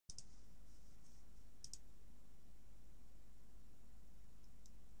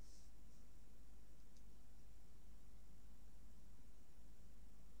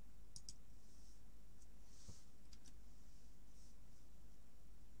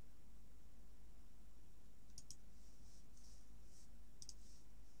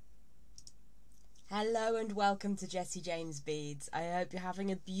Hello and welcome to Jessie James Beads. I hope you're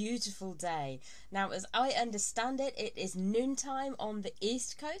having a beautiful day. Now, as I understand it, it is noontime on the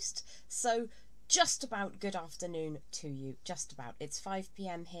East Coast, so just about good afternoon to you, just about. It's 5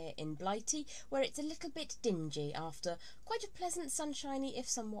 p.m. here in Blighty, where it's a little bit dingy after quite a pleasant, sunshiny, if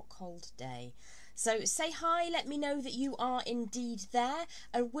somewhat cold day. So say hi, let me know that you are indeed there,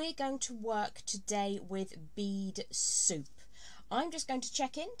 and we're going to work today with Bead Soup. I'm just going to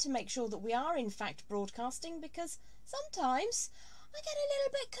check in to make sure that we are in fact broadcasting, because sometimes I get a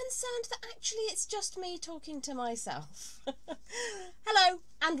little bit concerned that actually it's just me talking to myself. Hello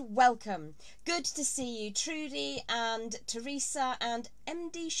and welcome. Good to see you. Trudy and Teresa and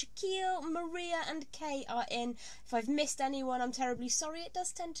MD Shaquille, Maria and Kay are in. If I've missed anyone, I'm terribly sorry. It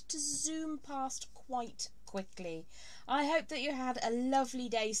does tend to zoom past quite quickly. I hope that you had a lovely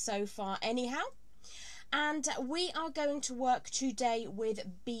day so far anyhow. And we are going to work today with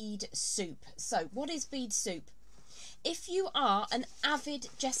Bead Soup. So, what is Bead Soup? If you are an avid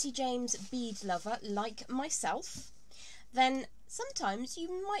Jessie James bead lover like myself, then sometimes you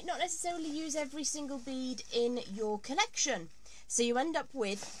might not necessarily use every single bead in your collection. So you end up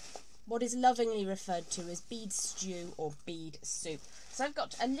with what is lovingly referred to as bead stew or bead soup. So I've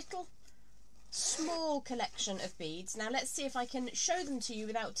got a little small collection of beads. Now let's see if I can show them to you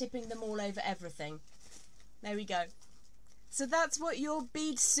without tipping them all over everything. There we go. So that's what your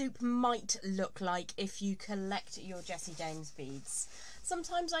bead soup might look like if you collect your Jessie James beads.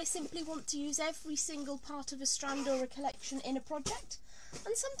 Sometimes I simply want to use every single part of a strand or a collection in a project,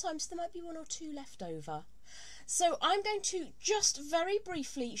 and sometimes there might be one or two left over. So I'm going to just very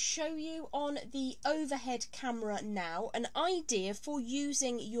briefly show you on the overhead camera now an idea for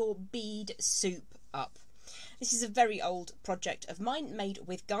using your bead soup up. This is a very old project of mine made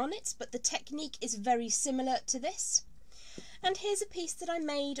with garnets, but the technique is very similar to this. And here's a piece that I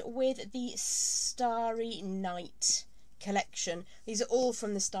made with the Starry Night collection. These are all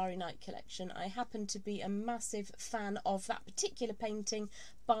from the Starry Night collection. I happen to be a massive fan of that particular painting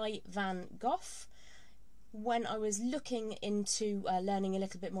by Van Gogh. When I was looking into learning a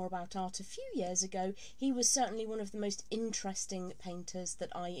little bit more about art a few years ago, he was certainly one of the most interesting painters that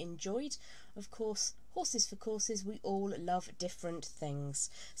I enjoyed. Of course, horses for courses, we all love different things.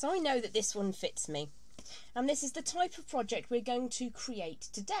 So I know that this one fits me. And this is the type of project we're going to create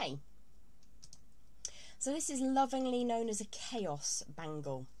today. So this is lovingly known as a chaos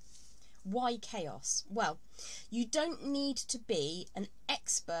bangle. Why chaos? Well, you don't need to be an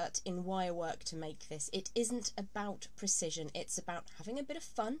expert in wire work to make this. It isn't about precision. It's about having a bit of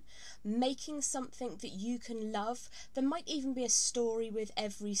fun, making something that you can love. There might even be a story with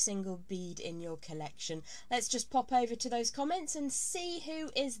every single bead in your collection. Let's just pop over to those comments and see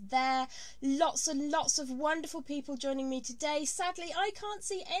who is there. Lots and lots of wonderful people joining me today. Sadly, I can't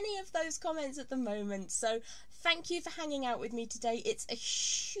see any of those comments at the moment, so thank you for hanging out with me today. It's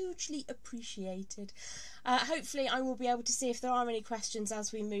hugely appreciated. Hopefully I will be able to see if there are any questions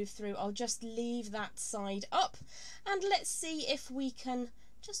as we move through. I'll just leave that side up and let's see if we can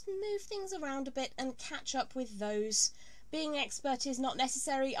just move things around a bit and catch up with those. Being expert is not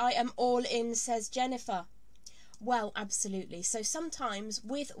necessary. I am all in, says Jennifer. Well, absolutely. So sometimes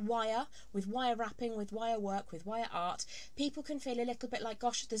with wire wrapping, with wire work, with wire art, people can feel a little bit like,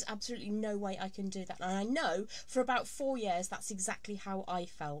 gosh, there's absolutely no way I can do that. And I know for about 4 years that's exactly how I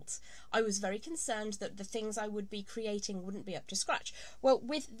felt. I was very concerned that the things I would be creating wouldn't be up to scratch. Well,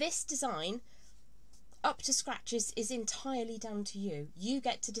 with this design, up to scratch is entirely down to you. You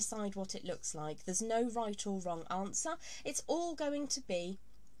get to decide what it looks like. There's no right or wrong answer. It's all going to be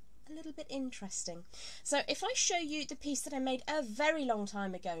a little bit interesting. So if I show you the piece that I made a very long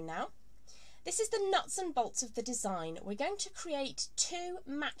time ago now, this is the nuts and bolts of the design. We're going to create 2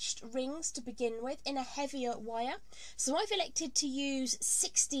 matched rings to begin with in a heavier wire. So I've elected to use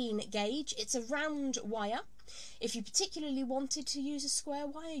 16 gauge. It's a round wire. If you particularly wanted to use a square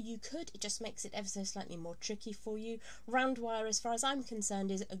wire, you could. It just makes it ever so slightly more tricky for you. Round wire, as far as I'm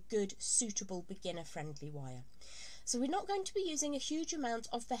concerned, is a good, suitable, beginner-friendly wire. So we're not going to be using a huge amount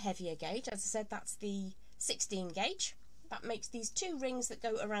of the heavier gauge. As I said, that's the 16 gauge. That makes these 2 rings that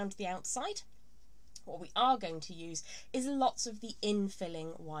go around the outside. What we are going to use is lots of the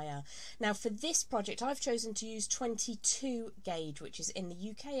infilling wire. Now for this project I've chosen to use 22 gauge, which is in the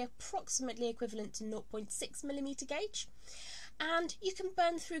UK approximately equivalent to 0.6mm gauge. And you can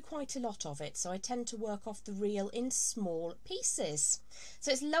burn through quite a lot of it, so I tend to work off the reel in small pieces.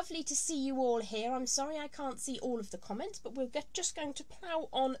 So it's lovely to see you all here. I'm sorry I can't see all of the comments, but we're just going to plough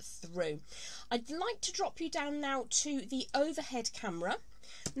on through. I'd like to drop you down now to the overhead camera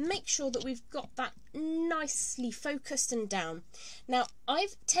Make sure that we've got that nicely focused and down. Now,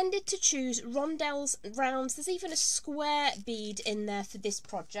 I've tended to choose rondelles, rounds. There's even a square bead in there for this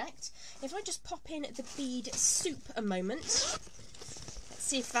project. If I just pop in the Bead Soup a moment, let's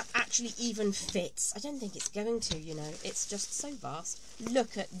see if that actually even fits. I don't think it's going to, you know. It's just so vast.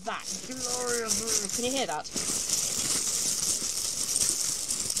 Look at that. Glorious. Can you hear that?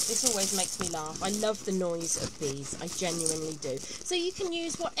 This always makes me laugh. I love the noise of beads. I genuinely do. So you can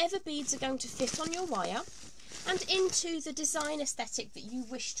use whatever beads are going to fit on your wire and into the design aesthetic that you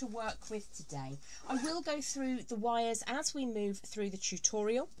wish to work with today. I will go through the wires as we move through the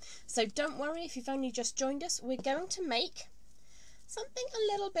tutorial. So don't worry if you've only just joined us. We're going to make something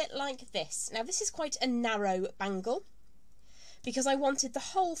a little bit like this. Now this is quite a narrow bangle because I wanted the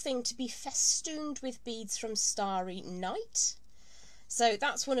whole thing to be festooned with beads from Starry Night. So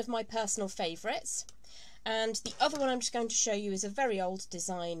that's one of my personal favourites. And the other one I'm just going to show you is a very old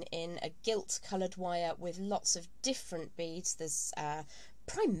design in a gilt coloured wire with lots of different beads. There's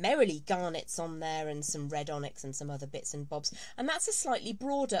primarily garnets on there and some red onyx and some other bits and bobs. And that's a slightly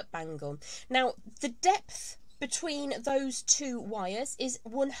broader bangle. Now, the depth between those two wires is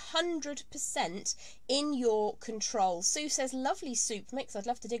 100% in your control. Sue says, lovely soup mix. I'd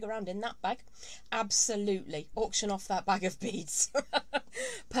love to dig around in that bag. Absolutely. Auction off that bag of beads.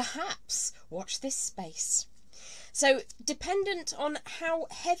 Perhaps. Watch this space. So, dependent on how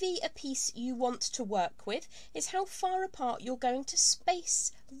heavy a piece you want to work with is how far apart you're going to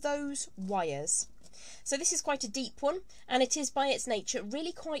space those wires. So this is quite a deep one, and it is by its nature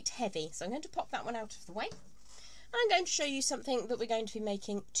really quite heavy. So I'm going to pop that one out of the way. I'm going to show you something that we're going to be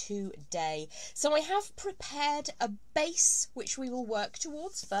making today. So I have prepared a base which we will work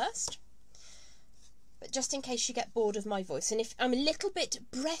towards first, but just in case you get bored of my voice, and if I'm a little bit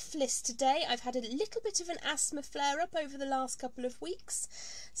breathless today, I've had a little bit of an asthma flare-up over the last couple of weeks,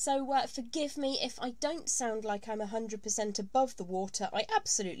 so forgive me if I don't sound like I'm 100% above the water. I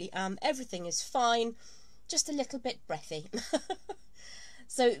absolutely am. Everything is fine, just a little bit breathy.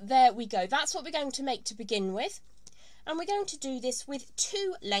 So there we go. That's what we're going to make to begin with. And we're going to do this with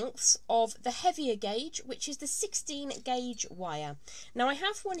two lengths of the heavier gauge, which is the 16 gauge wire. Now I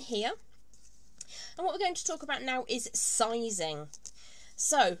have one here, and what we're going to talk about now is sizing.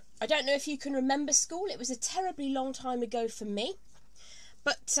 So, I don't know if you can remember school, it was a terribly long time ago for me,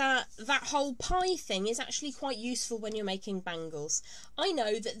 but that whole pie thing is actually quite useful when you're making bangles. I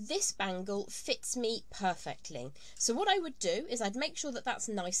know that this bangle fits me perfectly. So what I would do is I'd make sure that that's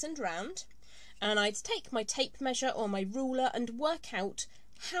nice and round, and I'd take my tape measure or my ruler and work out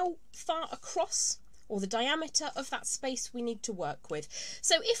how far across or the diameter of that space we need to work with.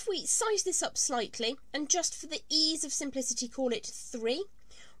 So if we size this up slightly and just for the ease of simplicity call it 3,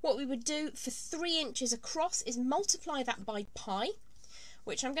 what we would do for 3 inches across is multiply that by pi,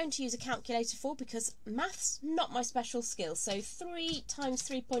 which I'm going to use a calculator for because maths not my special skill. So 3 times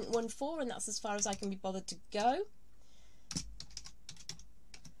 3.14, and that's as far as I can be bothered to go.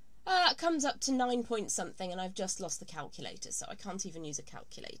 It comes up to 9 point something, and I've just lost the calculator, so I can't even use a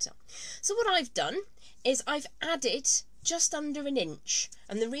calculator. So what I've done is I've added just under an inch,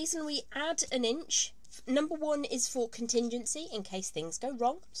 and the reason we add an inch, number one, is for contingency in case things go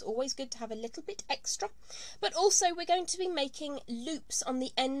wrong. It's always good to have a little bit extra, but also we're going to be making loops on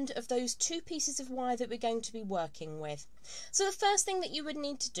the end of those two pieces of wire that we're going to be working with. So the first thing that you would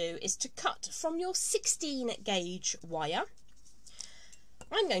need to do is to cut from your 16 gauge wire.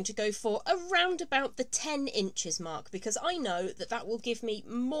 I'm going to go for around about the 10 inches mark because I know that that will give me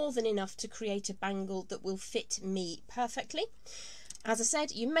more than enough to create a bangle that will fit me perfectly. As I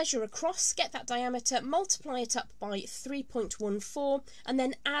said, you measure across, get that diameter, multiply it up by 3.14 and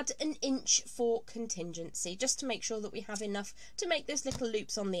then add an inch for contingency just to make sure that we have enough to make those little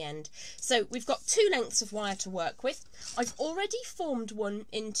loops on the end. So we've got 2 lengths of wire to work with. I've already formed one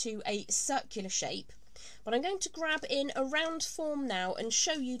into a circular shape, but I'm going to grab in a round form now and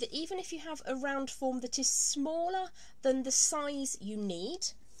show you that even if you have a round form that is smaller than the size you need,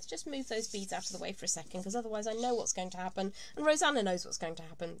 let's just move those beads out of the way for a second because otherwise I know what's going to happen and Rosanna knows what's going to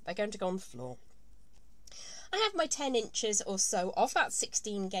happen. They're going to go on the floor. I have my 10 inches or so of that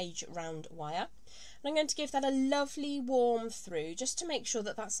 16 gauge round wire, and I'm going to give that a lovely warm through just to make sure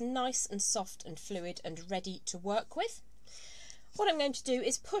that that's nice and soft and fluid and ready to work with. What I'm going to do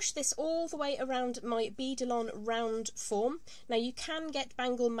is push this all the way around my bead-along round form. Now you can get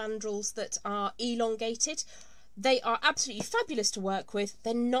bangle mandrels that are elongated. They are absolutely fabulous to work with.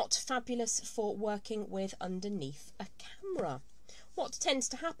 They're not fabulous for working with underneath a camera. What tends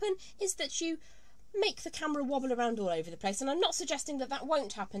to happen is that you make the camera wobble around all over the place, and I'm not suggesting that that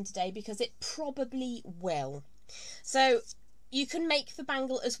won't happen today because it probably will. So you can make the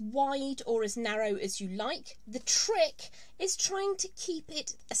bangle as wide or as narrow as you like. The trick is trying to keep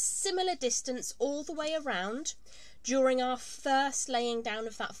it a similar distance all the way around during our first laying down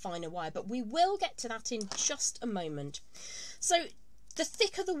of that finer wire, but we will get to that in just a moment. So the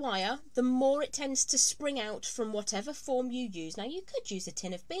thicker the wire, the more it tends to spring out from whatever form you use. Now, you could use a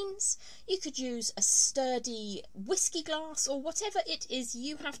tin of beans, you could use a sturdy whiskey glass, or whatever it is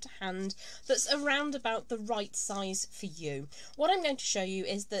you have to hand that's around about the right size for you. What I'm going to show you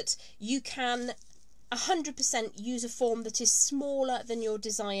is that you can 100% use a form that is smaller than your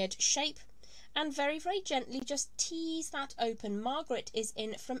desired shape, and very, very gently just tease that open. Margaret is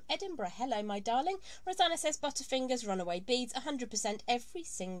in from Edinburgh. Hello, my darling. Rosanna says Butterfingers, runaway beads, 100% every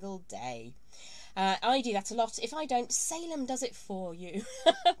single day. I do that a lot. If I don't, Salem does it for you.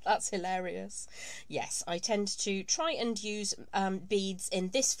 That's hilarious. Yes, I tend to try and use beads in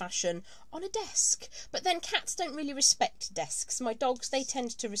this fashion on a desk. But then cats don't really respect desks. My dogs, they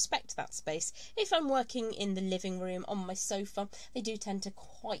tend to respect that space. If I'm working in the living room on my sofa, they do tend to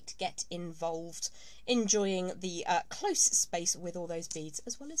quite get involved, enjoying the close space with all those beads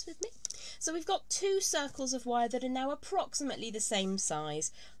as well as with me. So we've got 2 circles of wire that are now approximately the same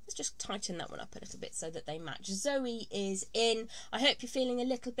size. Let's just tighten that one up a little bit so that they match. Zoe is in. I hope you're feeling a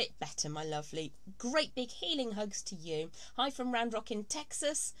little bit better, my lovely. Great big healing hugs to you. Hi from Round Rock in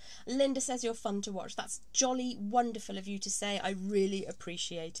Texas. Linda says you're fun to watch. That's jolly wonderful of you to say. I really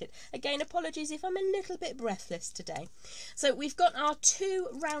appreciate it. Again, apologies if I'm a little bit breathless today. So we've got our 2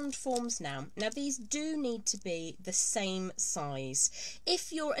 round forms now. Now, these do need to be the same size.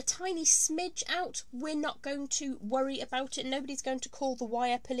 If you're a tiny smidge out, we're not going to worry about it. Nobody's going to call the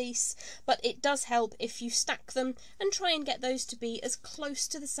wire police, but it does help if you stack them and try and get those to be as close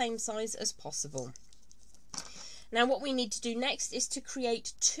to the same size as possible. Now, what we need to do next is to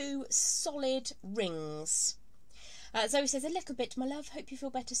create 2 solid rings. Zoe says, a little bit, my love. Hope you feel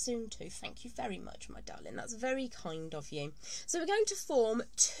better soon too. Thank you very much, my darling. That's very kind of you. So we're going to form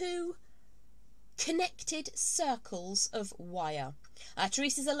 2 connected circles of wire.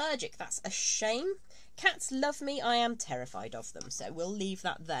 Teresa's allergic. That's a shame. Cats love me, I am terrified of them, so we'll leave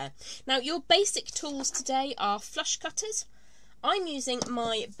that there. Now, your basic tools today are flush cutters. I'm using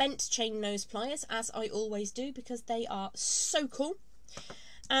my bent chain nose pliers, as I always do, because they are so cool.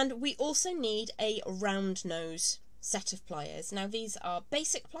 And we also need a round nose set of pliers. Now, these are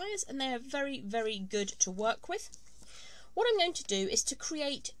basic pliers, and they are very, very good to work with. What I'm going to do is to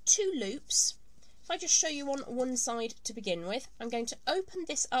create 2 loops. If I just show you on one side to begin with, I'm going to open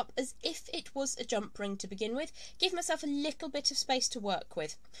this up as if it was a jump ring to begin with, give myself a little bit of space to work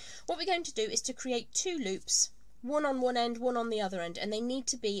with. What we're going to do is to create 2 loops, one on one end, one on the other end, and they need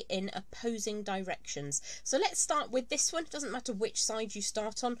to be in opposing directions. So let's start with this one. It doesn't matter which side you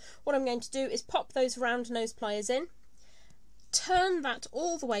start on. What I'm going to do is pop those round nose pliers in, turn that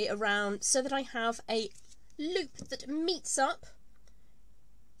all the way around so that I have a loop that meets up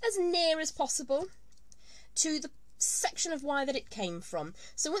as near as possible to the section of wire that it came from.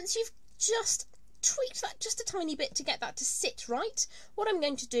 So once you've just tweaked that just a tiny bit to get that to sit right, what I'm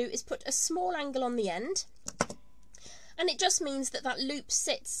going to do is put a small angle on the end, and it just means that that loop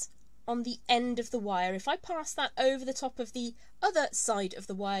sits on the end of the wire. If I pass that over the top of the other side of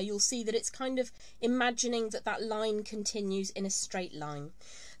the wire, you'll see that it's kind of imagining that that line continues in a straight line.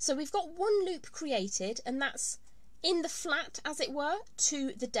 So we've got 1 loop created, and that's in the flat, as it were,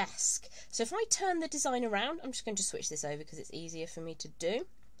 to the desk. So if I turn the design around, I'm just going to switch this over because it's easier for me to do.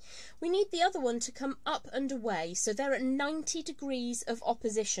 We need the other one to come up and away, so they're at 90 degrees of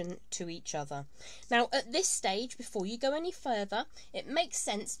opposition to each other. Now, at this stage, before you go any further, it makes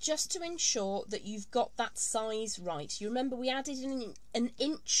sense just to ensure that you've got that size right. You remember we added in an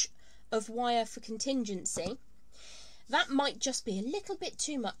inch of wire for contingency. That might just be a little bit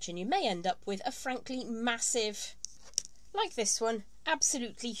too much, and you may end up with a frankly massive, like this one,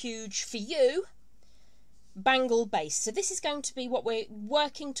 absolutely huge for you, bangle base. So this is going to be what we're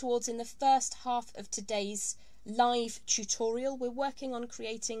working towards in the first half of today's live tutorial. We're working on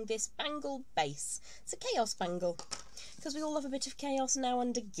creating this bangle base. It's a chaos bangle, because we all love a bit of chaos now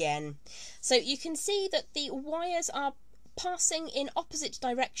and again. So you can see that the wires are passing in opposite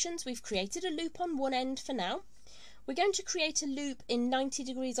directions. We've created a loop on one end for now. We're going to create a loop in 90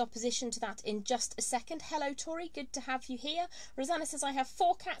 degrees opposition to that in just a second. Hello, Tori. Good to have you here. Rosanna says, I have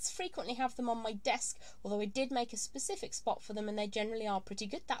 4 cats, frequently have them on my desk, although I did make a specific spot for them and they generally are pretty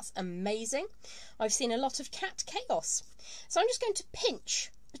good. That's amazing. I've seen a lot of cat chaos. So I'm just going to pinch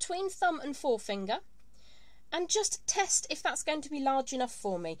between thumb and forefinger and just test if that's going to be large enough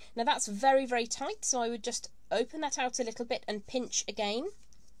for me. Now, that's very, very tight, so I would just open that out a little bit and pinch again.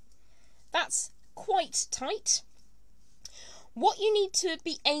 That's quite tight. What you need to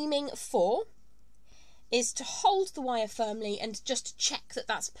be aiming for is to hold the wire firmly and just check that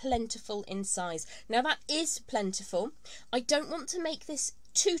that's plentiful in size. Now that is plentiful. I don't want to make this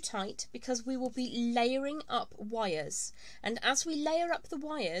too tight because we will be layering up wires, and as we layer up the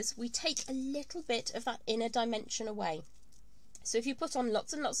wires we take a little bit of that inner dimension away. So if you put on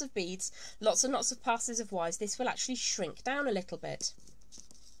lots and lots of beads, lots and lots of passes of wires, this will actually shrink down a little bit.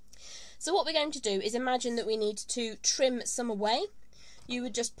 So what we're going to do is imagine that we need to trim some away. You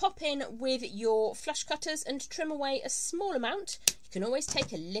would just pop in with your flush cutters and trim away a small amount. You can always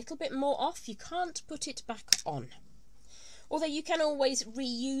take a little bit more off, you can't put it back on. Although you can always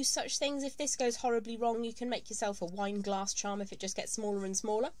reuse such things. If this goes horribly wrong, you can make yourself a wine glass charm if it just gets smaller and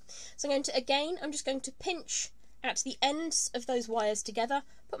smaller. So I'm just going to pinch at the ends of those wires together,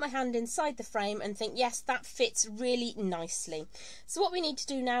 put my hand inside the frame and think, yes, that fits really nicely. So what we need to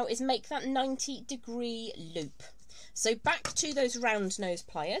do now is make that 90-degree loop. So back to those round nose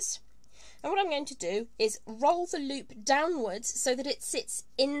pliers. And what I'm going to do is roll the loop downwards so that it sits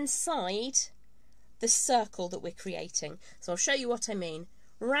inside the circle that we're creating. So I'll show you what I mean.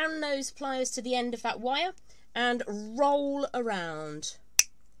 Round nose pliers to the end of that wire and roll around.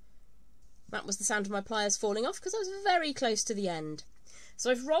 That was the sound of my pliers falling off because I was very close to the end.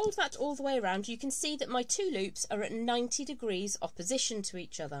 So I've rolled that all the way around. You can see that my two loops are at 90 degrees opposition to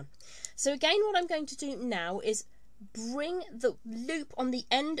each other. So again, what I'm going to do now is bring the loop on the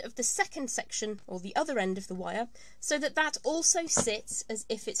end of the second section, or the other end of the wire, so that that also sits as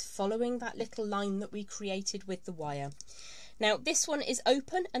if it's following that little line that we created with the wire. Now this one is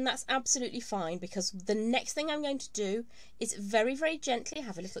open, and that's absolutely fine, because the next thing I'm going to do is very, very gently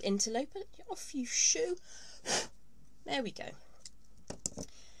have a little interloper. Off you shoo. There we go.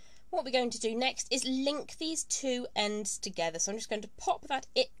 What we're going to do next is link these two ends together. So I'm just going to pop that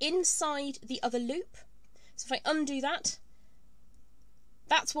inside the other loop. So if I undo that,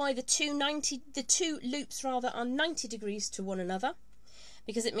 that's why the two loops are 90 degrees to one another,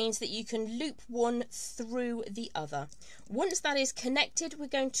 because it means that you can loop one through the other. Once that is connected, we're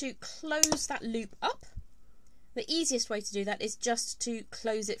going to close that loop up. The easiest way to do that is just to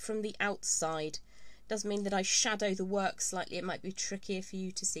close it from the outside. It does mean that I shadow the work slightly. It might be trickier for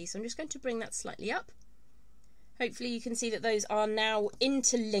you to see. So I'm just going to bring that slightly up. Hopefully you can see that those are now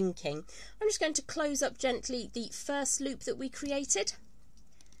interlinking. I'm just going to close up gently the first loop that we created.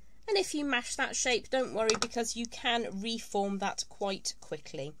 And if you mash that shape, don't worry, because you can reform that quite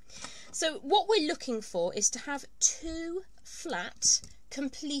quickly. So what we're looking for is to have two flat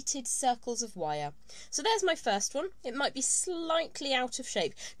completed circles of wire. So there's my first one. It might be slightly out of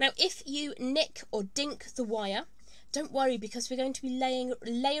shape. Now if you nick or dink the wire, don't worry, because we're going to be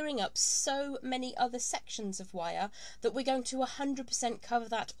layering up so many other sections of wire that we're going to 100% cover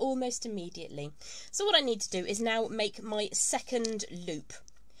that almost immediately. So what I need to do is now make my second loop.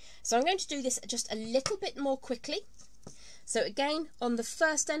 So I'm going to do this just a little bit more quickly. So again, on the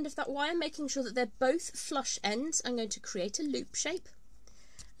first end of that wire, making sure that they're both flush ends, I'm going to create a loop shape.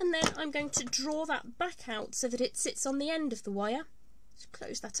 And then I'm going to draw that back out so that it sits on the end of the wire. Just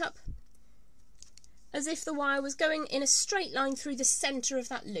close that up, as if the wire was going in a straight line through the centre of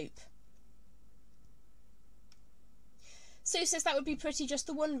that loop. Sue says that would be pretty, just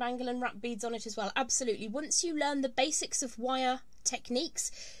the one bangle and wrap beads on it as well. Absolutely. Once you learn the basics of wire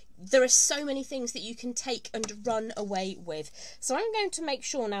techniques, there are so many things that you can take and run away with. So I'm going to make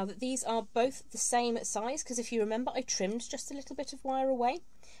sure now that these are both the same size, because if you remember, I trimmed just a little bit of wire away,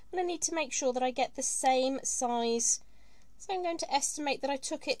 and I need to make sure that I get the same size. So I'm going to estimate that I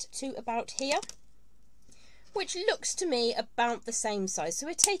took it to about here, which looks to me about the same size. So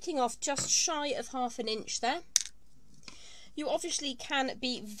we're taking off just shy of ½ an inch there. You obviously can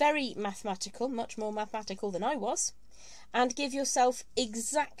be very mathematical, much more mathematical than I was, and give yourself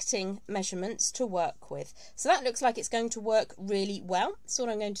exacting measurements to work with. So that looks like it's going to work really well. So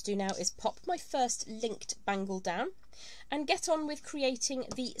what I'm going to do now is pop my first linked bangle down and get on with creating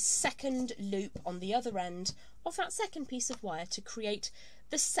the second loop on the other end of that second piece of wire to create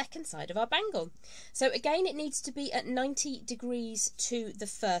the second side of our bangle. So again, it needs to be at 90 degrees to the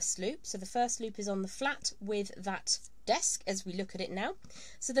first loop. So the first loop is on the flat with that desk as we look at it now.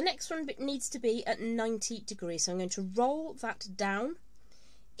 So the next one needs to be at 90 degrees. So I'm going to roll that down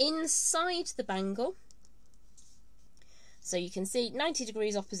inside the bangle. So you can see 90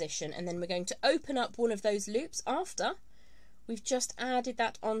 degrees opposition, and then we're going to open up one of those loops after we've just added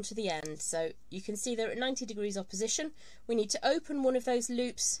that onto the end. So you can see they're at 90 degrees opposition. We need to open one of those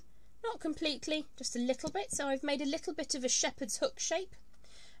loops, not completely, just a little bit. So I've made a little bit of a shepherd's hook shape.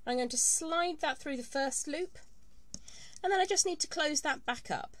 I'm going to slide that through the first loop, and then I just need to close that back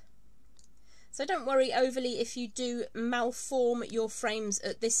up. So don't worry overly if you do malform your frames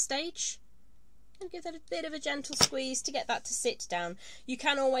at this stage. And give that a bit of a gentle squeeze to get that to sit down. You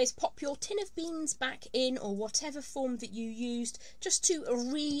can always pop your tin of beans back in, or whatever form that you used, just to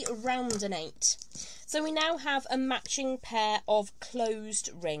re-roundinate. So we now have a matching pair of closed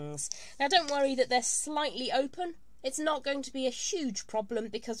rings. Now don't worry that they're slightly open. It's not going to be a huge problem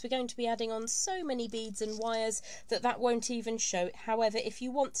because we're going to be adding on so many beads and wires that won't even show. However, if you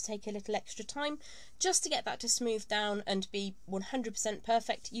want to take a little extra time just to get that to smooth down and be 100%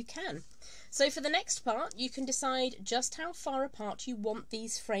 perfect, you can. So for the next part, you can decide just how far apart you want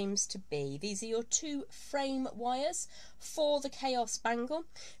these frames to be. These are your 2 frame wires for the Chaos Bangle.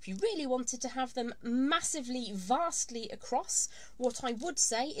 If you really wanted to have them massively, vastly across, what I would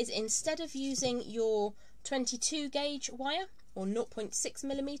say is instead of using your 22 gauge wire, or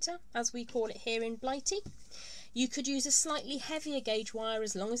 0.6mm as we call it here in Blighty, you could use a slightly heavier gauge wire.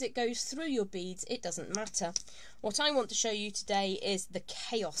 As long as it goes through your beads, it doesn't matter. What I want to show you today is the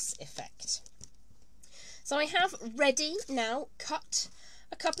chaos effect. So I have ready now cut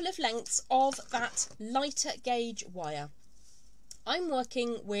a couple of lengths of that lighter gauge wire. I'm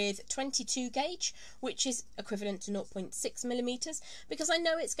working with 22 gauge, which is equivalent to 0.6mm, because I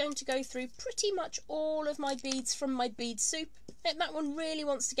know it's going to go through pretty much all of my beads from my bead soup. That one really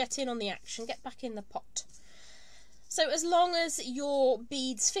wants to get in on the action, get back in the pot. So as long as your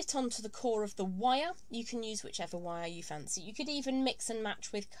beads fit onto the core of the wire, you can use whichever wire you fancy. You could even mix and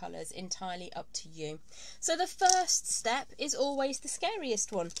match with colours, entirely up to you. So the first step is always the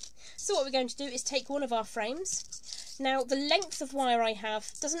scariest one. So what we're going to do is take one of our frames. Now the length of wire I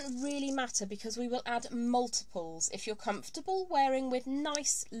have doesn't really matter because we will add multiples. If you're comfortable working with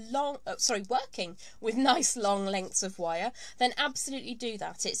nice long lengths of wire, then absolutely do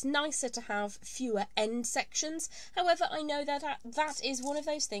that. It's nicer to have fewer end sections. However, I know that that is one of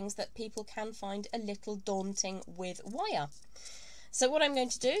those things that people can find a little daunting with wire. So what I'm going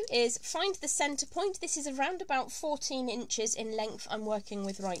to do is find the centre point. This is around about 14 inches in length I'm working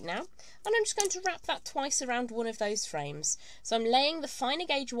with right now. And I'm just going to wrap that twice around one of those frames. So I'm laying the finer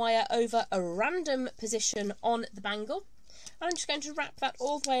gauge wire over a random position on the bangle. And I'm just going to wrap that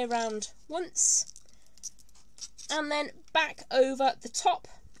all the way around once. And then back over the top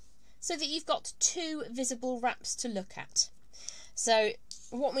so that you've got 2 visible wraps to look at. So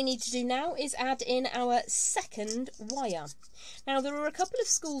what we need to do now is add in our second wire. Now there are a couple of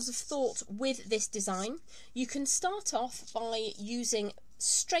schools of thought with this design. You can start off by using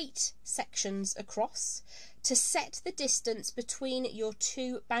straight sections across to set the distance between your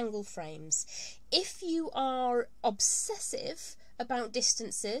 2 bangle frames. If you are obsessive about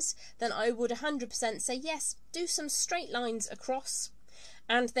distances, then I would 100% say yes, do some straight lines across,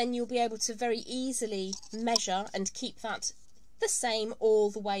 and then you'll be able to very easily measure and keep that the same all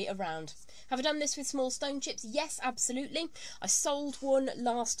the way around. Have I done this with small stone chips? Yes, absolutely. I sold one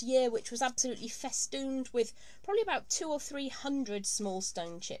last year which was absolutely festooned with probably about 200 or 300 small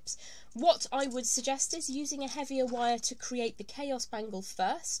stone chips. What I would suggest is using a heavier wire to create the Chaos Bangle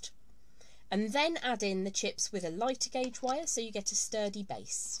first, and then add in the chips with a lighter gauge wire so you get a sturdy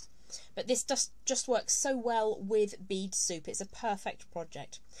base. But this just works so well with Bead Soup. It's a perfect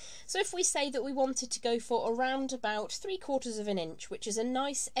project. So if we say that we wanted to go for around about 3/4 of an inch, which is a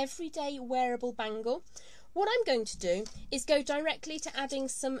nice everyday wearable bangle, what I'm going to do is go directly to adding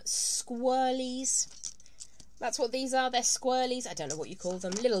some squirlies. That's what these are. They're squirlies. I don't know what you call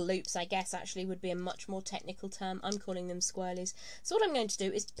them. Little loops, I guess, actually would be a much more technical term. I'm calling them squirlies. So what I'm going to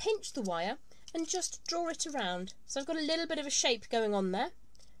do is pinch the wire and just draw it around. So I've got a little bit of a shape going on there.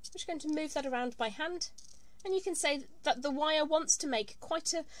 I'm just going to move that around by hand, and you can say that the wire wants to make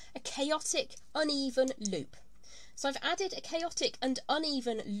quite a chaotic, uneven loop. So I've added a chaotic and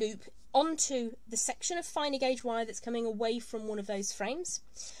uneven loop onto the section of finer gauge wire that's coming away from one of those frames.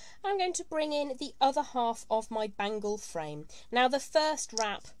 I'm going to bring in the other half of my bangle frame. Now the first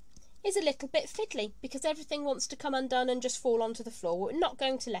wrap is a little bit fiddly because everything wants to come undone and just fall onto the floor. We're not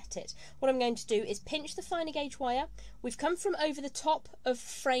going to let it. What I'm going to do is pinch the finer gauge wire. We've come from over the top of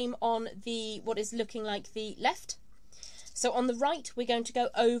frame on the what is looking like the left. So on the right we're going to go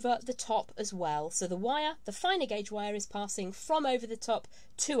over the top as well. So the wire, the finer gauge wire, is passing from over the top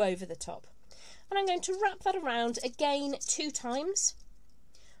to over the top. And I'm going to wrap that around again 2 times.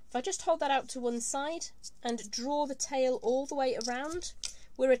 If I just hold that out to one side and draw the tail all the way around,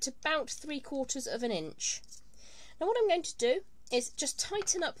 we're at about 3/4 of an inch. Now what I'm going to do is just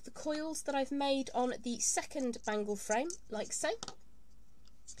tighten up the coils that I've made on the second bangle frame, like so.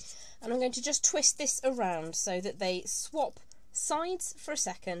 And I'm going to just twist this around so that they swap sides for a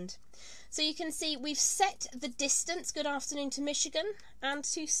second. So you can see we've set the distance. Good afternoon to Michigan and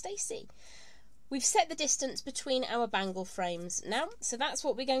to Stacey. We've set the distance between our bangle frames now, so that's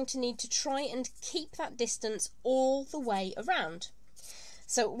what we're going to need to try and keep that distance all the way around.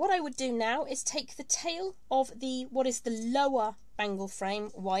 So what I would do now is take the tail of what is the lower bangle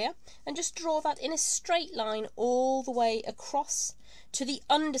frame wire and just draw that in a straight line all the way across to the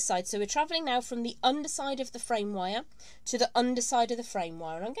underside. So we're travelling now from the underside of the frame wire to the underside of the frame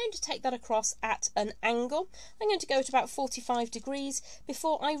wire. And I'm going to take that across at an angle. I'm going to go to about 45 degrees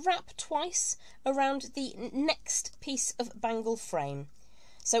before I wrap twice around the next piece of bangle frame.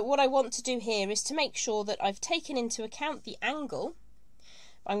 So what I want to do here is to make sure that I've taken into account the angle.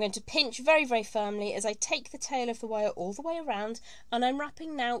 I'm going to pinch very, very firmly as I take the tail of the wire all the way around, and I'm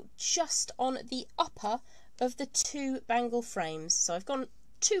wrapping now just on the upper of the two bangle frames. So I've gone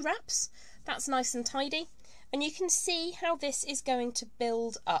 2 wraps, that's nice and tidy, and you can see how this is going to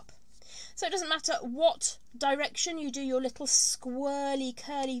build up. So it doesn't matter what direction you do your little squirly,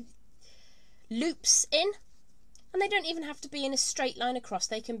 curly loops in, and they don't even have to be in a straight line across,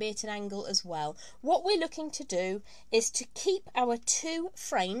 they can be at an angle as well. What we're looking to do is to keep our 2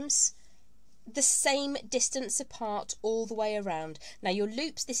 frames the same distance apart all the way around. Now your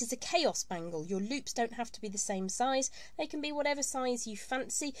loops, this is a chaos bangle, your loops don't have to be the same size, they can be whatever size you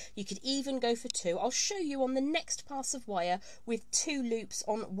fancy. You could even go for 2. I'll show you on the next pass of wire with 2 loops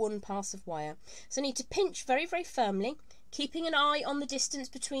on 1 pass of wire. So I need to pinch very, very firmly, keeping an eye on the distance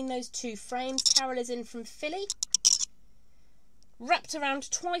between those 2 frames. Carol is in from Philly. Wrapped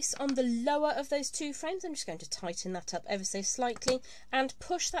around twice on the lower of those 2 frames. I'm just going to tighten that up ever so slightly and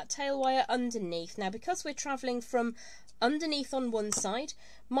push that tail wire underneath. Now because we're travelling from underneath on one side,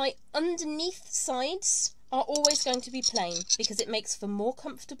 my underneath sides are always going to be plain because it makes for more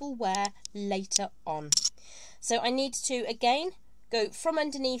comfortable wear later on. So I need to again go from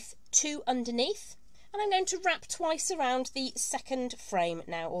underneath to underneath, and I'm going to wrap twice around the second frame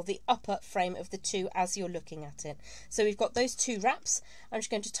now, or the upper frame of the 2 as you're looking at it. So we've got those 2 wraps. I'm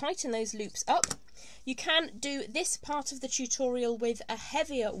just going to tighten those loops up. You can do this part of the tutorial with a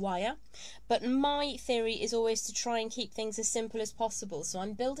heavier wire, but my theory is always to try and keep things as simple as possible. So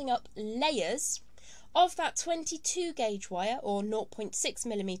I'm building up layers of that 22 gauge wire, or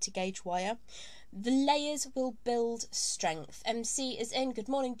 0.6mm gauge wire. The layers will build strength. MC is in. Good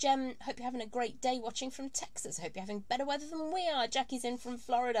morning, Jem. Hope you're having a great day watching from Texas. Hope you're having better weather than we are. Jackie's in from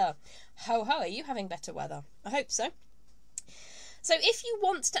Florida. Ho ho, are you having better weather? I hope so. So if you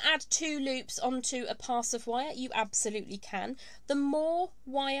want to add 2 loops onto a pass of wire, you absolutely can. The more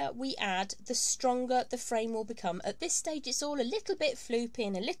wire we add, the stronger the frame will become. At this stage, it's all a little bit floopy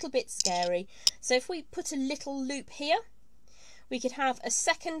and a little bit scary. So if we put a little loop here, we could have a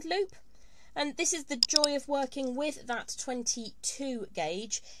second loop. And this is the joy of working with that 22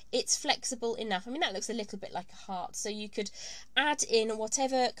 gauge. It's flexible enough. I mean, that looks a little bit like a heart, so you could add in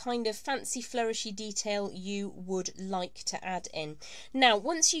whatever kind of fancy flourishy detail you would like to add in. Now,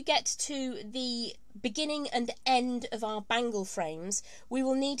 once you get to the beginning and end of our bangle frames, we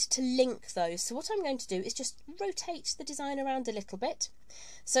will need to link those. So what I'm going to do is just rotate the design around a little bit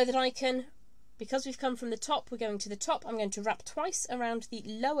so that I can, because we've come from the top, we're going to the top. I'm going to wrap twice around the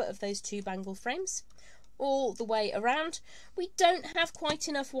lower of those 2 bangle frames, all the way around. We don't have quite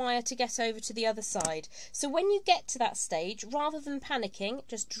enough wire to get over to the other side. So when you get to that stage, rather than panicking,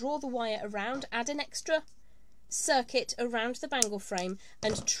 just draw the wire around, add an extra circuit around the bangle frame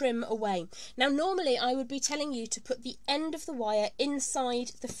and trim away. Now normally I would be telling you to put the end of the wire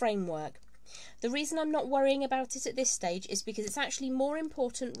inside the framework. The reason I'm not worrying about it at this stage is because it's actually more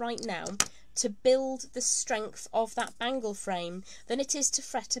important right now to build the strength of that bangle frame than it is to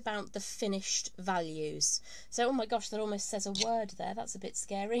fret about the finished values. So, oh my gosh, that almost says a word there. That's a bit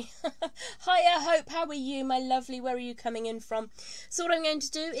scary. Hiya, Hope. How are you, my lovely? Where are you coming in from? So what I'm going to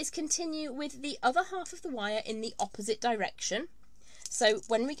do is continue with the other half of the wire in the opposite direction. So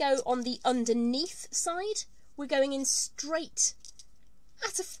when we go on the underneath side, we're going in straight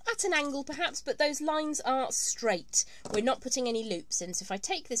at an angle perhaps, but those lines are straight. We're not putting any loops in. So if I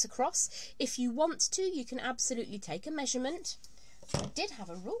take this across, if you want to, you can absolutely take a measurement. I did have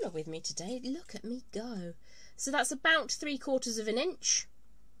a ruler with me today. Look at me go. So that's about 3/4 of an inch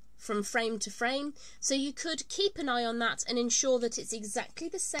from frame to frame. So you could keep an eye on that and ensure that it's exactly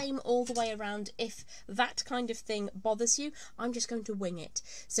the same all the way around. If that kind of thing bothers you, I'm just going to wing it.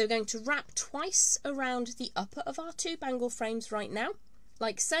 So we're going to wrap twice around the upper of our 2 bangle frames right now,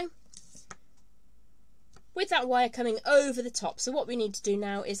 like so, with that wire coming over the top. So what we need to do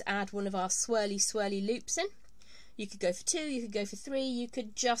now is add one of our swirly loops in. You could go for 2, you could go for 3, you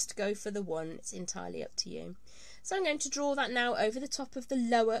could just go for the 1. It's entirely up to you. So I'm going to draw that now over the top of the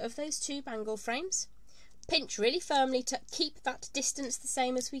lower of those 2 bangle frames. Pinch really firmly to keep that distance the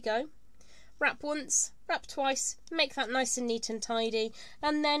same as we go. wrap once, wrap twice, make that nice and neat and tidy,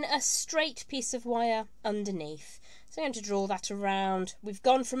 and then a straight piece of wire underneath. So I'm going to draw that around. We've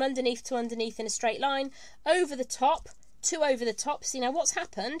gone from underneath to underneath in a straight line, over the top to over the top. See, now what's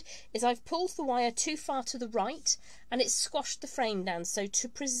happened is I've pulled the wire too far to the right and it's squashed the frame down. So to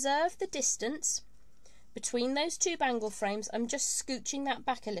preserve the distance between those two bangle frames, I'm just scooching that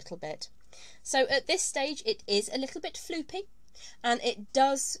back a little bit. So at this stage it is a little bit floopy, and it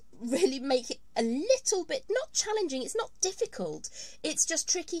does really make it a little bit, not challenging, it's not difficult, it's just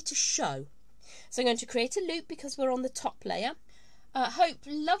tricky to show. So I'm going to create a loop because we're on the top layer. Hope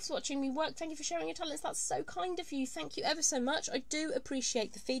loves watching me work. Thank you for sharing your talents. That's so kind of you. Thank you ever so much. I do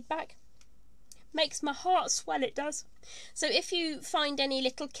appreciate the feedback. Makes my heart swell, it does. So if you find any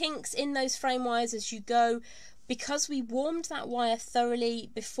little kinks in those frame wires as you go, because we warmed that wire thoroughly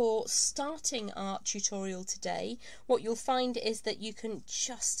before starting our tutorial today, what you'll find is that you can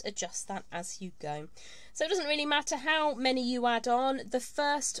just adjust that as you go. So it doesn't really matter how many you add on. The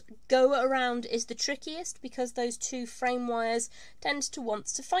first go around is the trickiest because those two frame wires tend to want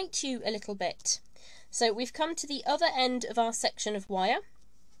to fight you a little bit. So we've come to the other end of our section of wire.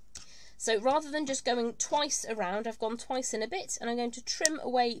 So rather than just going twice around, I've gone twice and a bit, and I'm going to trim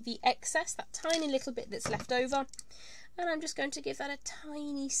away the excess, that tiny little bit that's left over, and I'm just going to give that a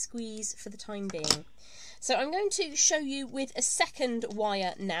tiny squeeze for the time being. So I'm going to show you with a second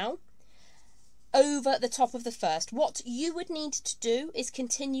wire now, over the top of the first. What you would need to do is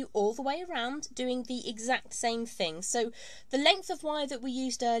continue all the way around doing the exact same thing. So the length of wire that we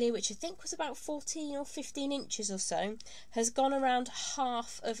used earlier, which I think was about 14 or 15 inches or so, has gone around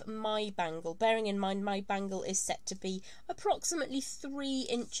half of my bangle, bearing in mind my bangle is set to be approximately 3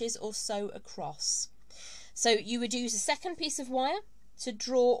 inches or so across. So you would use a second piece of wire to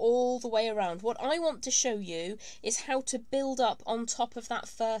draw all the way around. What I want to show you is how to build up on top of that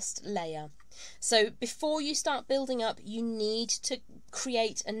first layer. So before you start building up, you need to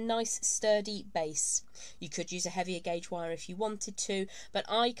create a nice sturdy base. You could use a heavier gauge wire if you wanted to, but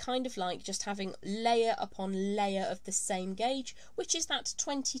I kind of like just having layer upon layer of the same gauge, which is that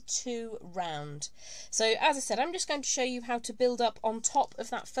 22 round. So as I said, I'm just going to show you how to build up on top of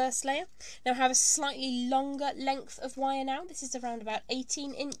that first layer. Now I have a slightly longer length of wire now. This is around about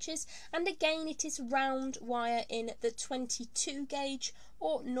 18 inches, and again it is round wire in the 22 gauge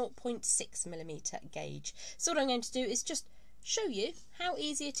or 0.6mm gauge. So what I'm going to do is just show you how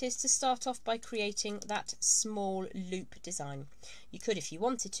easy it is to start off by creating that small loop design. You could, if you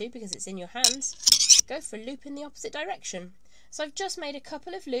wanted to, because it's in your hands, go for a loop in the opposite direction. So I've just made a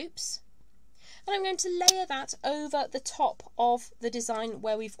couple of loops, and I'm going to layer that over the top of the design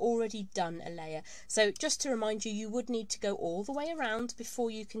where we've already done a layer. So just to remind you, you would need to go all the way around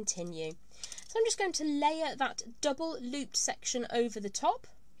before you continue. So I'm just going to layer that double looped section over the top,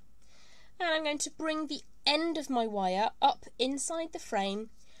 and I'm going to bring the end of my wire up inside the frame.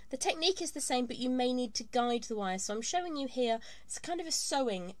 The technique is the same, but you may need to guide the wire, so I'm showing you here, it's kind of a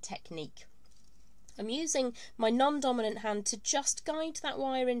sewing technique. I'm using my non-dominant hand to just guide that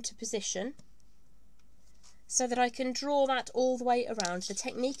wire into position so that I can draw that all the way around. The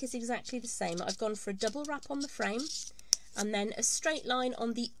technique is exactly the same. I've gone for a double wrap on the frame and then a straight line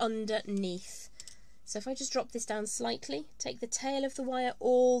on the underneath. So if I just drop this down slightly, take the tail of the wire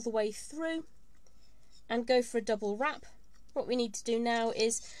all the way through and go for a double wrap. What we need to do now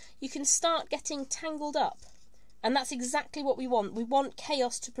is you can start getting tangled up, and that's exactly what we want. We want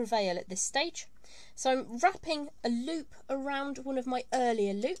chaos to prevail at this stage. So I'm wrapping a loop around one of my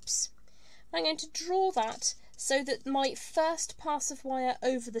earlier loops. I'm going to draw that so that my first pass of wire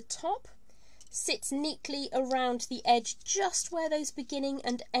over the top sits neatly around the edge just where those beginning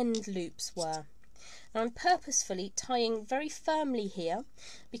and end loops were. Now I'm purposefully tying very firmly here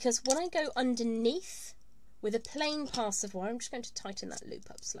because when I go underneath with a plain pass of wire, I'm just going to tighten that loop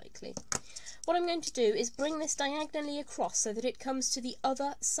up slightly. What I'm going to do is bring this diagonally across so that it comes to the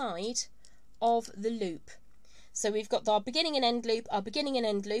other side of the loop. So we've got our beginning and end loop, our beginning and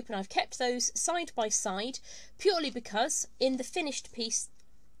end loop, and I've kept those side by side purely because in the finished piece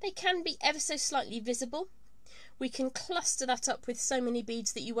they can be ever so slightly visible. We can cluster that up with so many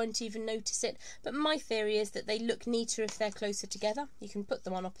beads that you won't even notice it, but my theory is that they look neater if they're closer together. You can put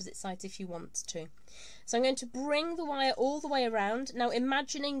them on opposite sides if you want to. So I'm going to bring the wire all the way around. Now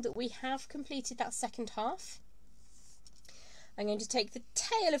imagining that we have completed that second half, I'm going to take the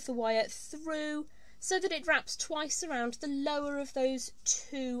tail of the wire through so that it wraps twice around the lower of those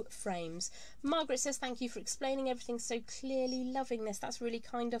two frames. Margaret says, thank you for explaining everything so clearly. Loving this. That's really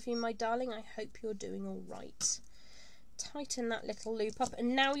kind of you, my darling. I hope you're doing all right. tighten that little loop up,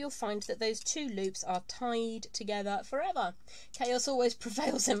 and now you'll find that those two loops are tied together forever. Chaos always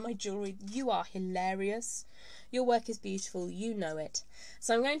prevails in my jewellery. You are hilarious. Your work is beautiful, you know it.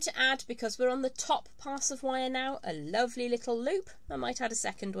 So I'm going to add, because we're on the top pass of wire now, a lovely little loop. I might add a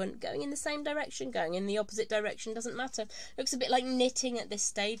second one, going in the same direction, going in the opposite direction, doesn't matter. Looks a bit like knitting at this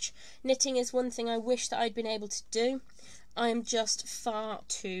stage. Knitting is one thing I wish that I'd been able to do. I am just far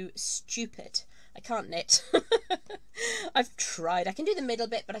too stupid. I can't knit. I've tried. I can do the middle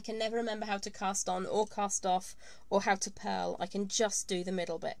bit, but I can never remember how to cast on or cast off or how to purl. I can just do the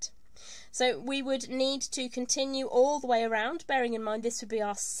middle bit. So we would need to continue all the way around, bearing in mind this would be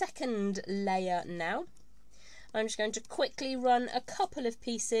our second layer now. I'm just going to quickly run a couple of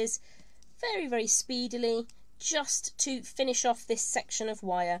pieces very, very speedily just to finish off this section of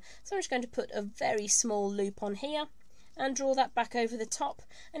wire. So I'm just going to put a very small loop on here and draw that back over the top.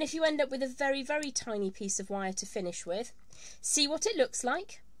 And if you end up with a very, very tiny piece of wire to finish with, see what it looks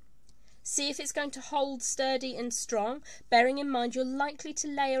like. See if it's going to hold sturdy and strong, bearing in mind you're likely to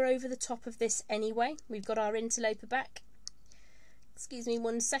layer over the top of this anyway. We've got our interloper back. Excuse me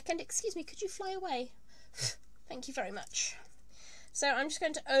 1 second. Excuse me, could you fly away? Thank you very much. So I'm just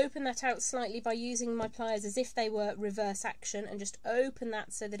going to open that out slightly by using my pliers as if they were reverse action, and just open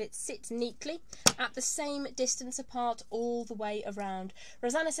that so that it sits neatly at the same distance apart all the way around.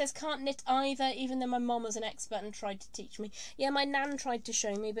 Rosanna says can't knit either, even though my mom was an expert and tried to teach me. Yeah, my nan tried to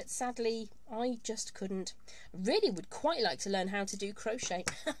show me, but sadly I just couldn't. Really would quite like to learn how to do crochet.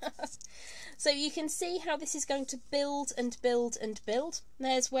 So you can see how this is going to build and build and build.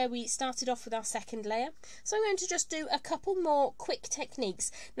 There's where we started off with our second layer. So I'm going to just do a couple more quick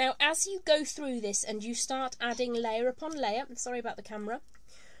techniques. Now, as you go through this and you start adding layer upon layer, sorry about the camera,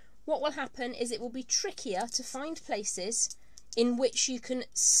 what will happen is it will be trickier to find places in which you can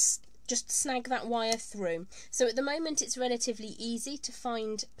just snag that wire through. So at the moment it's relatively easy to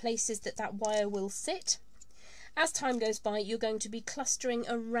find places that that wire will sit. As time goes by, you're going to be clustering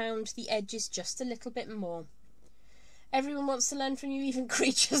around the edges just a little bit more. Everyone wants to learn from you, even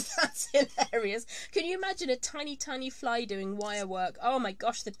creatures. That's hilarious. Can you imagine a tiny, tiny fly doing wire work? Oh my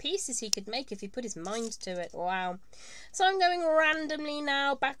gosh, the pieces he could make if he put his mind to it. Wow. So I'm going randomly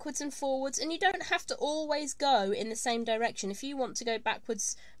now, backwards and forwards, and you don't have to always go in the same direction. If you want to go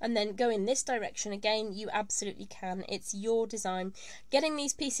backwards and then go in this direction again, you absolutely can. It's your design. Getting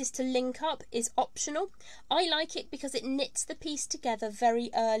these pieces to link up is optional. I like it because it knits the piece together very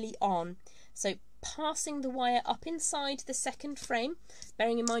early on. So passing the wire up inside the second frame,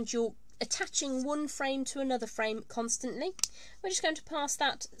 bearing in mind you're attaching one frame to another frame constantly. We're just going to pass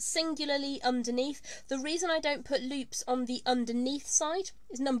that singularly underneath. The reason I don't put loops on the underneath side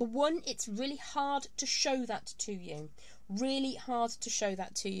is, number one, it's really hard to show that to you. Really hard to show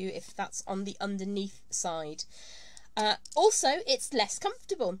that to you if that's on the underneath side. Also, it's less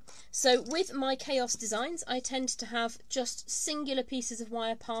comfortable. So with my chaos designs, I tend to have just singular pieces of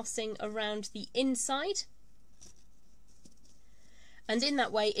wire passing around the inside. And in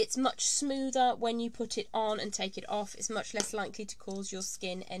that way, it's much smoother when you put it on and take it off. It's much less likely to cause your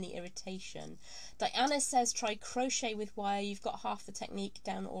skin any irritation. Diana says, try crochet with wire. You've got half the technique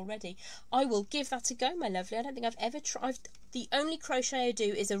down already. I will give that a go, my lovely. I don't think I've ever tried. The only crochet I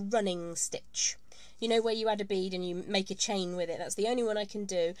do is a running stitch. You know, where you add a bead and you make a chain with it. That's the only one I can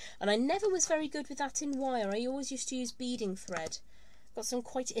do. And I never was very good with that in wire. I always used to use beading thread. Got some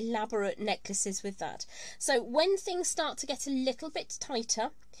quite elaborate necklaces with that. So when things start to get a little bit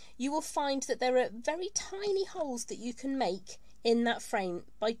tighter, you will find that there are very tiny holes that you can make in that frame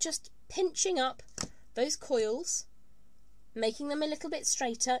by just pinching up those coils, making them a little bit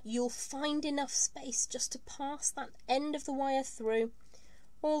straighter. You'll find enough space just to pass that end of the wire through,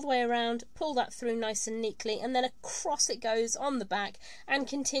 all the way around, pull that through nice and neatly, and then across it goes on the back and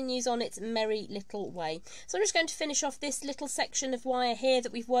continues on its merry little way. So I'm just going to finish off this little section of wire here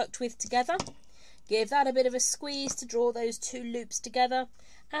that we've worked with together. Give that a bit of a squeeze to draw those two loops together.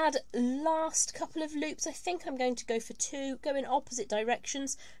 Add last couple of loops. I think I'm going to go for 2, go in opposite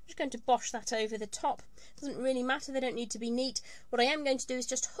directions. I'm just going to bosh that over the top. Doesn't really matter, they don't need to be neat. What I am going to do is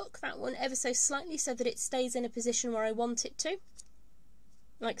just hook that one ever so slightly so that it stays in a position where I want it to.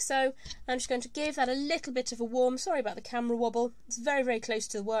 Like so. I'm just going to give that a little bit of a warm. Sorry about the camera wobble. It's very, very close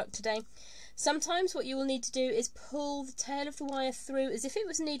to the work today. Sometimes what you will need to do is pull the tail of the wire through as if it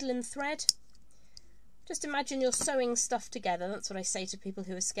was needle and thread. Just imagine you're sewing stuff together. That's what I say to people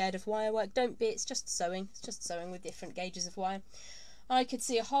who are scared of wire work. Don't be, it's just sewing. It's just sewing with different gauges of wire. I could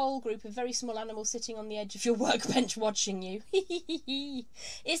see a whole group of very small animals sitting on the edge of your workbench watching you.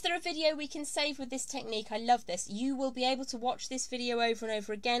 Is there a video we can save with this technique? I love this. You will be able to watch this video over and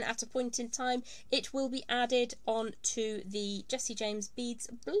over again at a point in time. It will be added onto the Jessie James Beads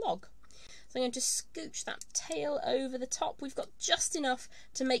blog. So I'm going to scooch that tail over the top. We've got just enough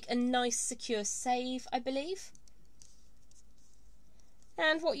to make a nice secure save, I believe.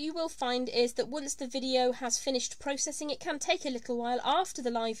 And what you will find is that once the video has finished processing, it can take a little while after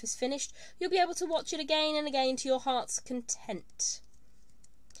the live has finished, you'll be able to watch it again and again to your heart's content.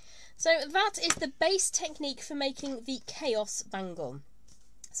 So that is the base technique for making the Chaos Bangle.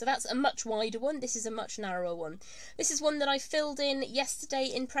 So that's a much wider one, this is a much narrower one. This is one that I filled in yesterday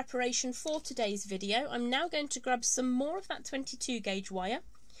in preparation for today's video. I'm now going to grab some more of that 22 gauge wire,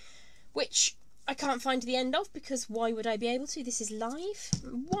 which I can't find the end of because why would I be able to? This is live.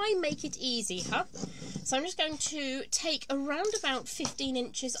 Why make it easy, huh? So I'm just going to take around about 15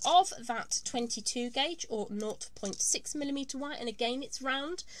 inches of that 22 gauge or 0.6mm wire, and again it's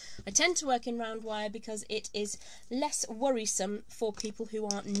round. I tend to work in round wire because it is less worrisome for people who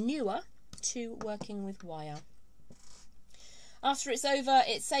are newer to working with wire. After it's over,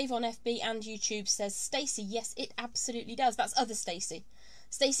 it's save on FB and YouTube, says Stacey. Yes, it absolutely does. That's other Stacey.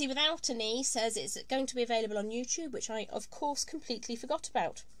 Stacey without an E says it's going to be available on YouTube, which I, of course, completely forgot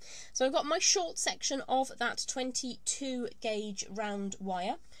about. So I've got my short section of that 22 gauge round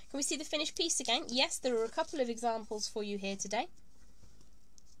wire. Can we see the finished piece again? Yes, there are a couple of examples for you here today.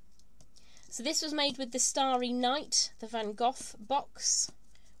 So this was made with the Starry Night, the Van Gogh box,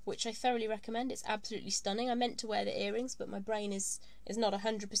 which I thoroughly recommend. It's absolutely stunning. I meant to wear the earrings, but my brain is not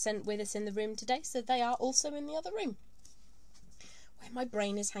 100% with us in the room today, so they are also in the other room, where my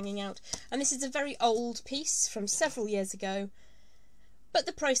brain is hanging out. And this is a very old piece from several years ago, but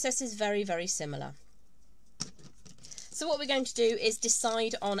the process is very, very similar. So what we're going to do is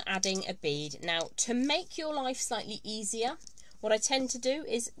decide on adding a bead. Now, to make your life slightly easier, what I tend to do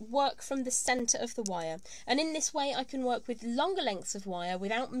is work from the centre of the wire, and in this way I can work with longer lengths of wire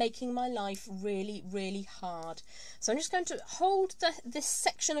without making my life really, really hard. So I'm just going to hold this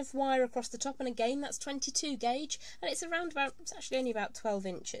section of wire across the top, and again that's 22 gauge, and it's actually only about 12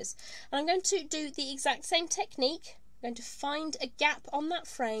 inches. And I'm going to do the exact same technique. I'm going to find a gap on that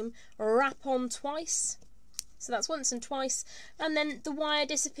frame, wrap on twice, so that's once and twice, and then the wire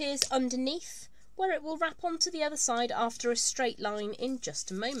disappears underneath, where it will wrap onto the other side after a straight line in just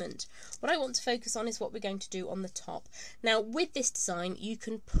a moment. What I want to focus on is what we're going to do on the top. Now with this design you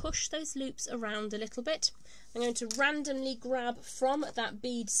can push those loops around a little bit. I'm going to randomly grab from that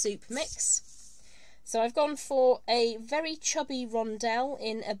Bead Soup mix. So I've gone for a very chubby rondelle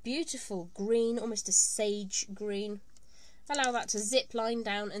in a beautiful green, almost a sage green. Allow that to zip line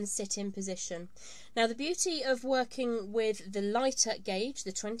down and sit in position. Now the beauty of working with the lighter gauge,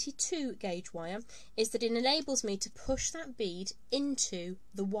 the 22 gauge wire, is that it enables me to push that bead into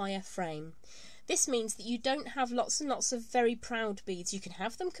the wire frame. This means that you don't have lots and lots of very proud beads. You can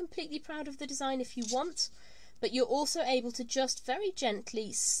have them completely proud of the design if you want, but you're also able to just very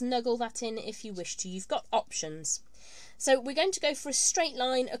gently snuggle that in if you wish to. You've got options. So we're going to go for a straight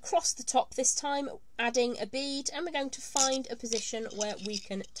line across the top this time, adding a bead, and we're going to find a position where we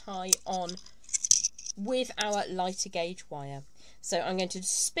can tie on with our lighter gauge wire. So I'm going to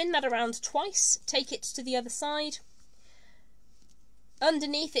spin that around twice, take it to the other side.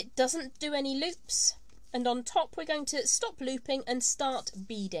 Underneath it doesn't do any loops, and on top we're going to stop looping and start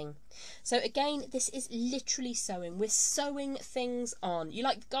beading. So again, this is literally sewing. We're sewing things on. You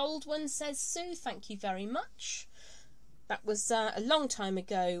like the gold one, says Sue. Thank you very much. That was a long time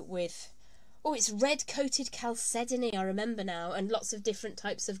ago with, oh, it's red coated chalcedony, I remember now, and lots of different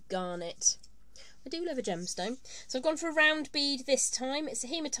types of garnet. I do love a gemstone. So I've gone for a round bead this time. It's a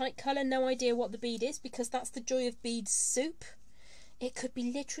hematite colour, no idea what the bead is because that's the joy of Bead Soup. It could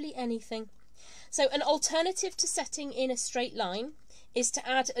be literally anything. So an alternative to setting in a straight line is to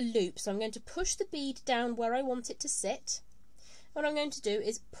add a loop. So I'm going to push the bead down where I want it to sit. What I'm going to do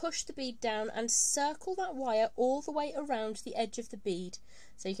is push the bead down and circle that wire all the way around the edge of the bead.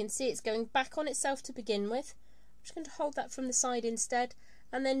 So you can see it's going back on itself to begin with. I'm just going to hold that from the side instead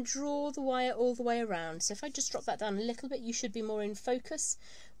and then draw the wire all the way around. So if I just drop that down a little bit, you should be more in focus.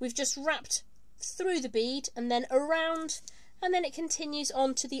 We've just wrapped through the bead and then around, and then it continues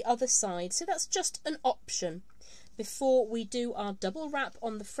on to the other side. So that's just an option before we do our double wrap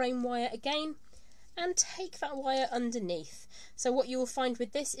on the frame wire again and take that wire underneath. So what you will find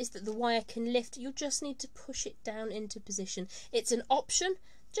with this is that the wire can lift. You'll just need to push it down into position. It's an option,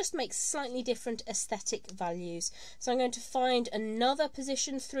 just makes slightly different aesthetic values. So I'm going to find another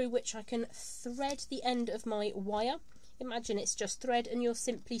position through which I can thread the end of my wire Imagine it's just thread and you're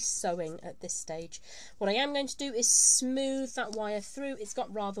simply sewing at this stage. What I am going to do is smooth that wire through. It's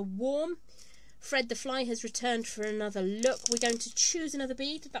got rather warm. Fred the Fly has returned for another look. We're going to choose another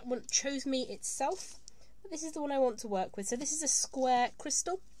bead. That one chose me itself. But this is the one I want to work with. So this is a square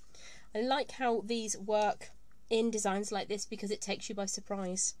crystal. I like how these work in designs like this because it takes you by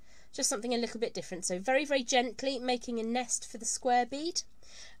surprise. Just something a little bit different. So very, very gently making a nest for the square bead.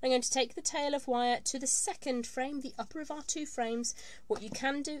 I'm going to take the tail of wire to the second frame, the upper of our 2 frames. What you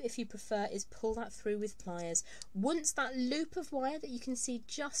can do, if you prefer, is pull that through with pliers. Once that loop of wire that you can see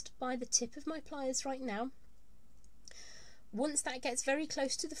just by the tip of my pliers right now, once that gets very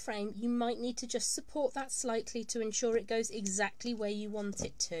close to the frame, you might need to just support that slightly to ensure it goes exactly where you want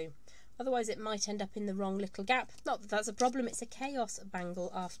it to. Otherwise it might end up in the wrong little gap. Not that that's a problem, it's a chaos bangle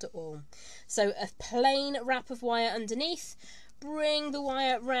after all. So a plain wrap of wire underneath. Bring the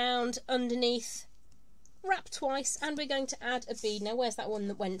wire round underneath, wrap twice, and we're going to add a bead. Now, where's that one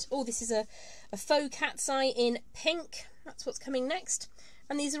that went? Oh, this is a faux cat's eye in pink. That's what's coming next.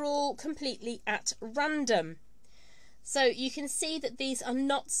 And these are all completely at random. So you can see that these are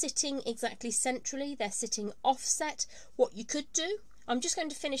not sitting exactly centrally. They're sitting offset. What you could do, I'm just going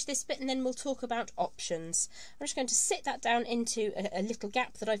to finish this bit and then we'll talk about options. I'm just going to sit that down into a little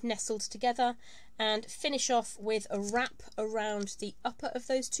gap that I've nestled together and finish off with a wrap around the upper of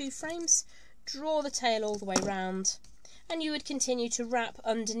those 2 frames. Draw the tail all the way round and you would continue to wrap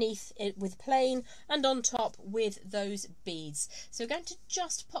underneath it with plain and on top with those beads. So we're going to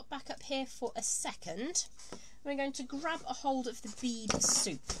just pop back up here for a second. We're going to grab a hold of the bead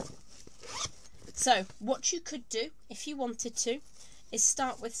soup. So what you could do if you wanted to is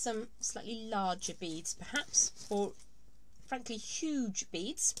start with some slightly larger beads perhaps, or frankly huge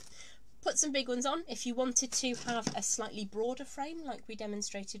beads. Put some big ones on if you wanted to have a slightly broader frame like we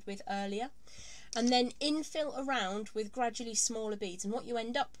demonstrated with earlier, and then infill around with gradually smaller beads, and what you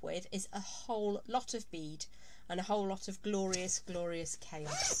end up with is a whole lot of bead and a whole lot of glorious, glorious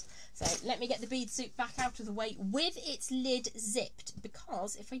chaos. So let me get the bead soup back out of the way with its lid zipped,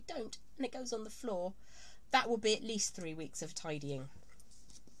 because if I don't and it goes on the floor, that will be at least 3 weeks of tidying.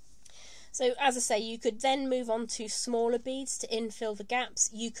 So as I say, you could then move on to smaller beads to infill the gaps.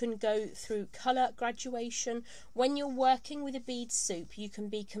 You can go through colour graduation. When you're working with a bead soup, you can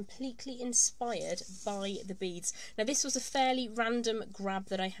be completely inspired by the beads. Now this was a fairly random grab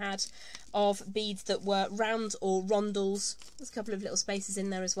that I had of beads that were round or rondels. There's a couple of little spaces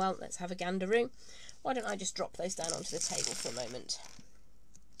in there as well. Let's have a gandaroo. Why don't I just drop those down onto the table for a moment?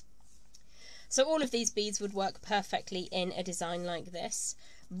 So all of these beads would work perfectly in a design like this.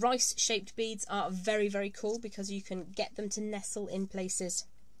 Rice shaped beads are very, very cool because you can get them to nestle in places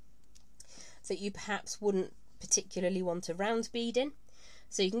that you perhaps wouldn't particularly want a round bead in.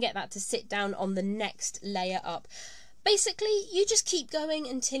 So you can get that to sit down on the next layer up. Basically, you just keep going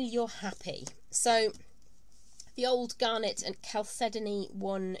until you're happy. So the old garnet and chalcedony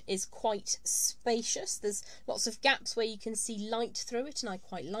one is quite spacious. There's lots of gaps where you can see light through it, and I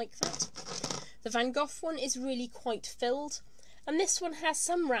quite like that. The Van Gogh one is really quite filled. And this one has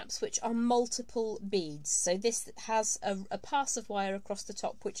some wraps which are multiple beads. So this has a pass of wire across the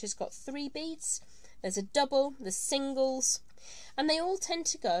top which has got 3 beads. There's a double, there's singles, and they all tend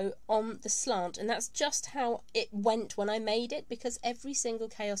to go on the slant, and that's just how it went when I made it, because every single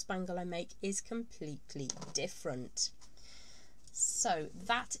chaos bangle I make is completely different. So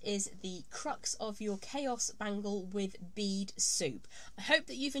that is the crux of your chaos bangle with bead soup. I hope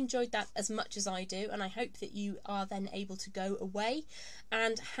that you've enjoyed that as much as I do, and I hope that you are then able to go away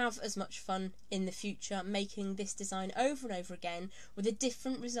and have as much fun in the future making this design over and over again with a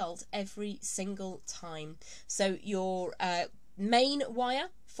different result every single time. So your main wire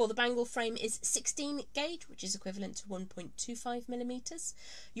for the bangle frame is 16 gauge, which is equivalent to 1.25 millimeters.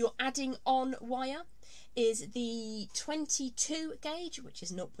 Your adding on wire is the 22 gauge, which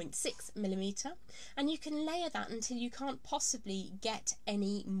is 0.6 millimeter, and you can layer that until you can't possibly get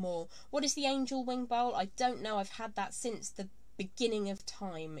any more. What is the angel wing bowl? I don't know. I've had that since the beginning of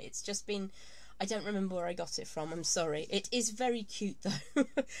time. It's just been, I don't remember where I got it from. I'm sorry. It is very cute though.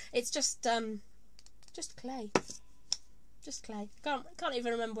 It's just clay. Just clay. Can't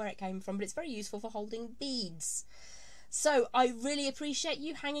even remember where it came from, but it's very useful for holding beads. So I really appreciate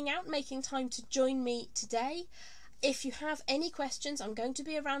you hanging out, making time to join me today. If you have any questions, I'm going to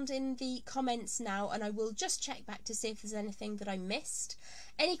be around in the comments now, and I will just check back to see if there's anything that I missed.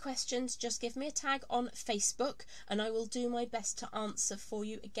 Any questions, just give me a tag on Facebook and I will do my best to answer for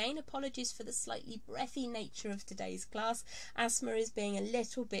you. Again, apologies for the slightly breathy nature of today's class. Asthma is being a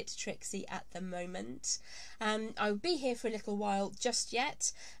little bit tricksy at the moment. I will be here for a little while just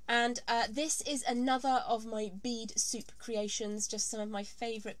yet, and this is another of my bead soup creations, just some of my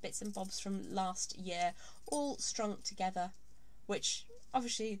favourite bits and bobs from last year, all strung together, which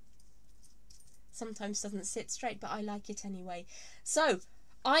obviously sometimes doesn't sit straight, but I like it anyway. So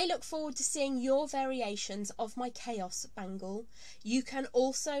I look forward to seeing your variations of my chaos bangle. You can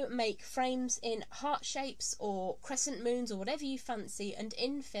also make frames in heart shapes or crescent moons or whatever you fancy and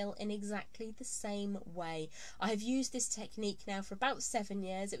infill in exactly the same way. I have used this technique now for about 7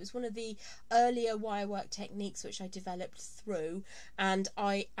 years. It was one of the earlier wirework techniques which I developed through, and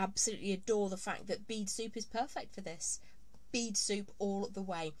I absolutely adore the fact that Bead Soup is perfect for this. Bead Soup all the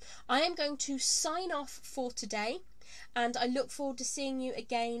way. I am going to sign off for today, and I look forward to seeing you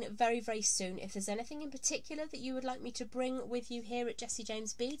again very, very soon. If there's anything in particular that you would like me to bring with you here at Jessie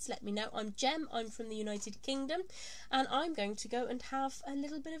James Beads, let me know. I'm Jem, I'm from the United Kingdom, and I'm going to go and have a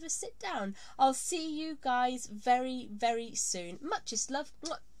little bit of a sit down. I'll see you guys very, very soon. Muchest love.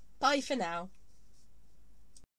 Bye for now.